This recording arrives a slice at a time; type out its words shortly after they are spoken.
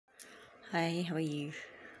Hi, how are you?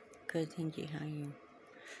 Good, thank you. How are you?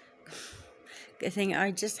 Good thing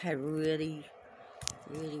I just had really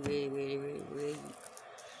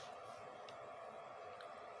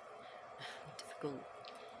difficult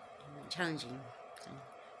and challenging time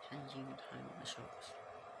at the shops.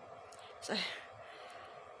 So,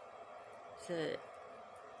 the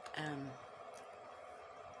um,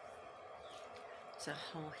 it's a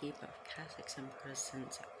whole heap of Catholics and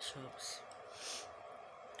Protestants at the shops,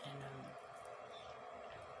 and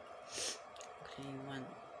including one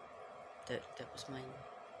that was my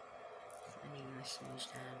English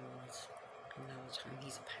dad was another time.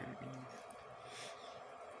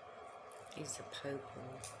 He's the Pope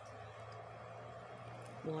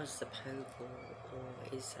or was the Pope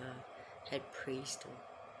or is a head priest or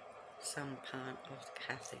some part of the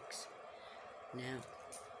Catholics now.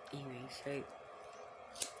 Anyway, so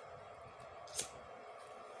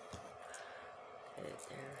they're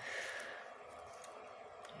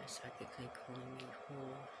psychically calling me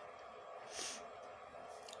whore.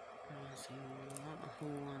 I was saying, I'm not a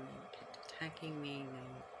whore, and they kept attacking me, they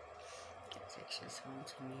kept sexually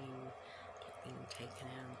assaulting me, kept being taken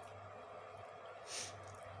out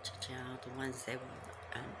to jail. The ones they were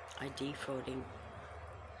ID frauding.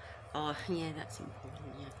 Oh, yeah, that's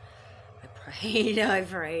important, yeah. I prayed,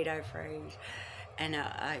 I prayed. And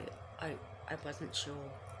I wasn't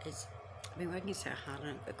sure. I've been working so hard on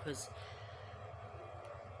it because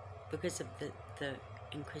of the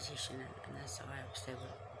Inquisition and the psyops. They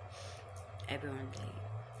were everyone they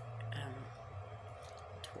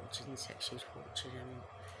tortured and sexually tortured and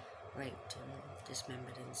raped and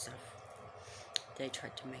dismembered and stuff. They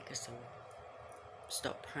tried to make us all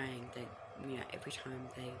stop praying. Every time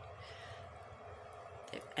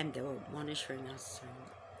and they were monitoring us.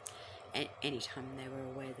 Anytime they were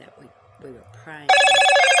aware that we were praying,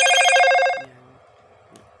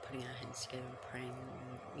 putting our hands together, praying,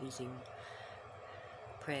 using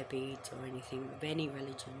prayer beads or anything of any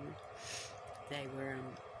religion, they were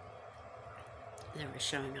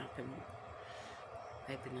showing up and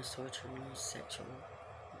raping us, torturing us, sexual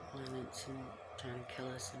violence, and trying to kill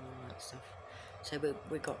us and all that stuff. So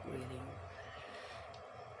we got really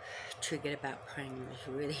triggered about praying. It was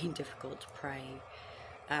really difficult to pray.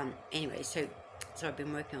 Anyway, so I've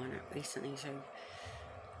been working on it recently. So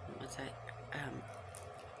what's that?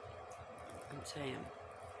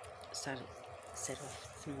 Set off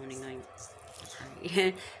this morning.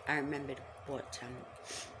 I remembered what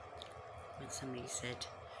somebody said,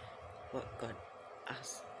 what God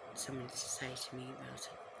asked somebody to say to me about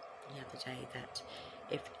it the other day, that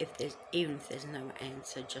even if there's no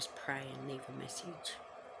answer, just pray and leave a message.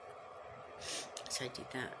 So I did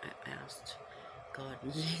that. I asked God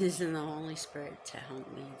and Jesus and the Holy Spirit to help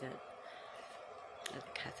me that the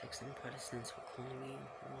Catholics and Protestants were calling me and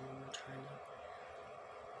were trying to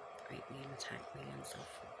rape me and attack me and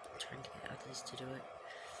stuff, trying to get others to do it.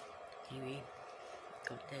 Anyway,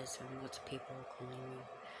 got there, so lots of people were calling me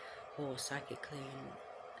whore psychically and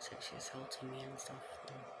sexually assaulting me and stuff,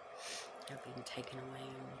 and they're being taken away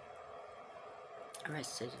and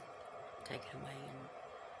arrested, taken away,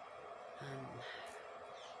 and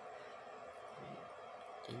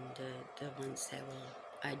the ones that were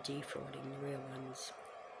ID frauding, the real ones,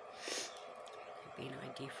 they've been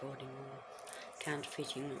ID frauding or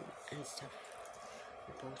counterfeiting and stuff,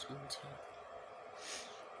 were brought in to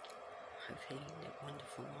hopefully live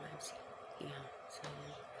wonderful lives here. So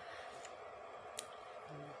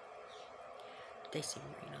they seem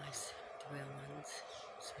very nice, the real ones,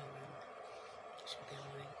 so it should be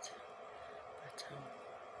alright. But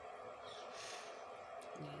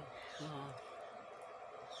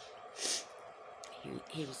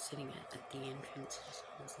he was sitting at the entrance as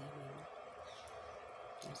I was leaving.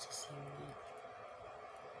 I was just sitting there.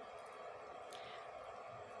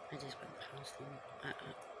 I just went past him.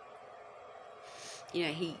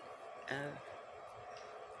 He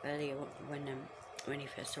earlier when he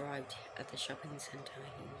first arrived at the shopping centre,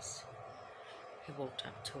 he walked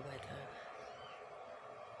up to where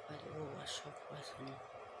the Woolworths shop was and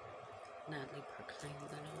loudly proclaimed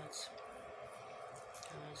that I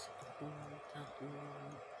was a whore,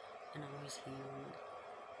 and I was here, and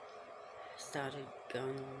started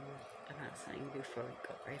going on about something before it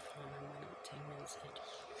got very far. I went up to him and said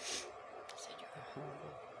you're a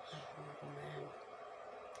horrible man.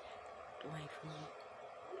 Get away from me.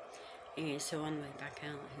 Anyway, so on the way back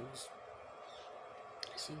out, he was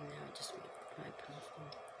sitting there. I just went right past him.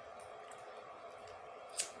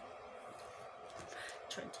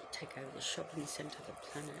 Tried to take over the shopping centre, the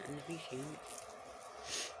planet, and everything.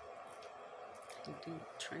 You do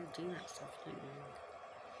try to do that stuff, don't you?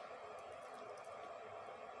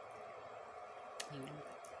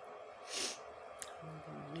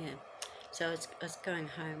 Yeah. So I was going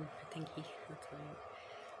home, thinking, I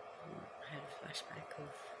had a flashback of,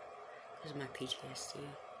 because of my PTSD,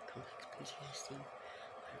 complex PTSD, I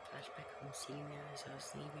had a flashback of seeing there as I was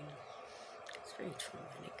leaving. It's very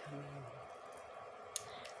traumatic. I mean,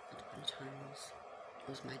 at one time it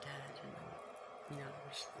was my dad, and I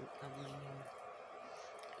wish they loved me,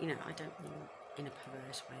 and I don't mean in a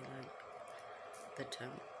perverse way, like, but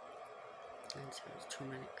and so it was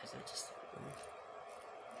traumatic because I just thought, well,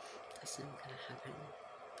 that's never gonna happen.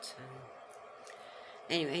 So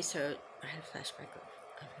anyway, so I had a flashback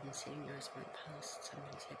of him sitting there as I went past.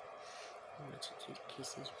 Somebody said, I wanted you to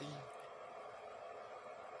kiss his ring.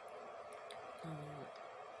 Oh.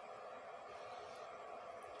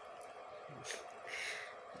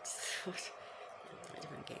 I just thought, I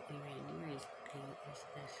don't get anywhere near his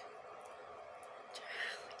this.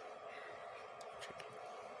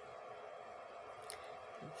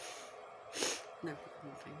 No,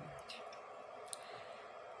 very much.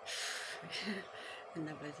 And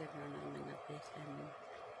that was everyone I'm in love with, and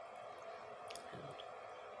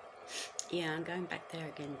yeah, I'm going back there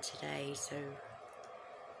again today, so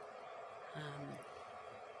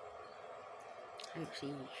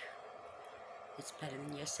hopefully it's better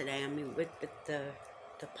than yesterday. I mean, with the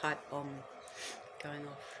pipe bomb going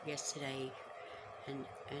off yesterday, and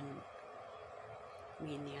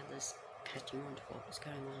me and the others catching on to what was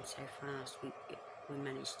going on so fast, we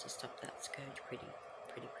managed to stop that scourge pretty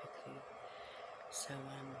quickly. So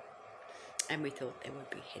and we thought they would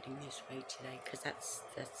be heading this way today, because that's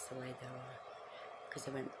the way they were, because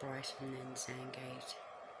they went Brighton and Sandgate.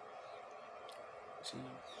 Gee,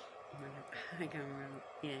 I can't remember.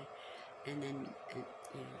 Yeah, and then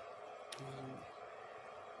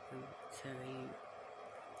so you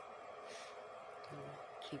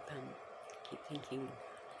keep thinking,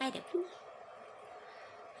 I don't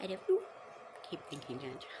know. Keep thinking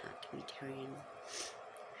down to heart to me, Terry, and if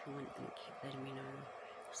you want them, keep letting me know.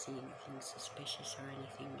 See anything suspicious or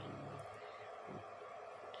anything, and we'll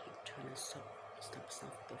keep trying to stop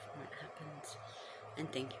stuff before it happens. And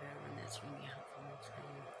thank you, everyone. That's really helpful. So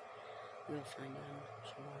we'll find out, I'm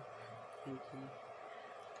sure. Thank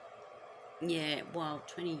you. Yeah, well,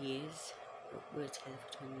 20 years. We're together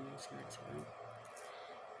for 20 years, and that's all.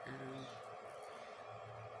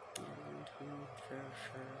 Yeah, a long time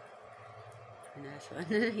for a nice one.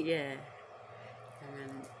 Yeah.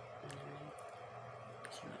 And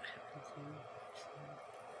see what happens then. So,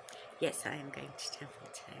 yes, I am going to temple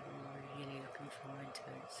today. I'm really looking forward to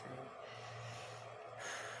it.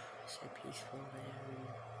 So peaceful there.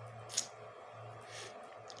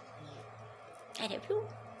 And I don't know.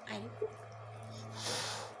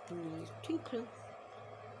 Too close.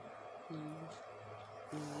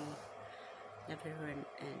 Love her and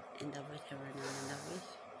in love with her, and I'm in love with.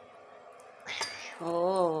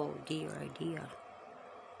 Oh dear,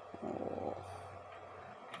 Oh.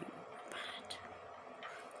 Bad.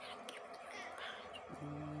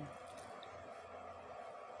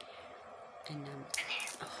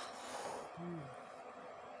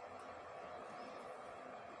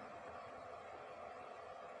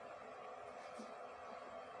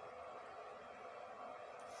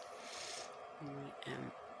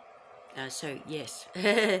 And so yes,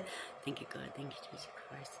 thank you God, thank you Jesus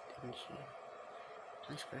Christ, thank you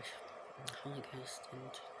Holy Spirit, Holy Ghost, and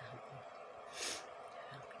the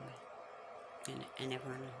helping me, and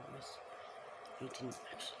everyone who didn't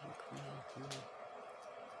actually call me,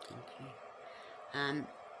 thank you.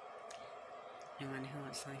 Everyone who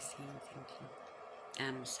was nice to you, thank you.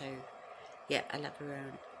 So yeah, I love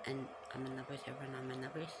everyone, and I'm in love with everyone I'm in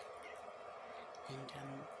love with, and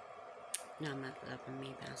no, I'm not loving me,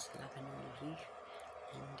 but I'm still loving all of you.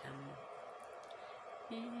 And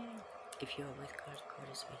if you are with God, God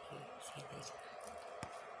is with you. See, there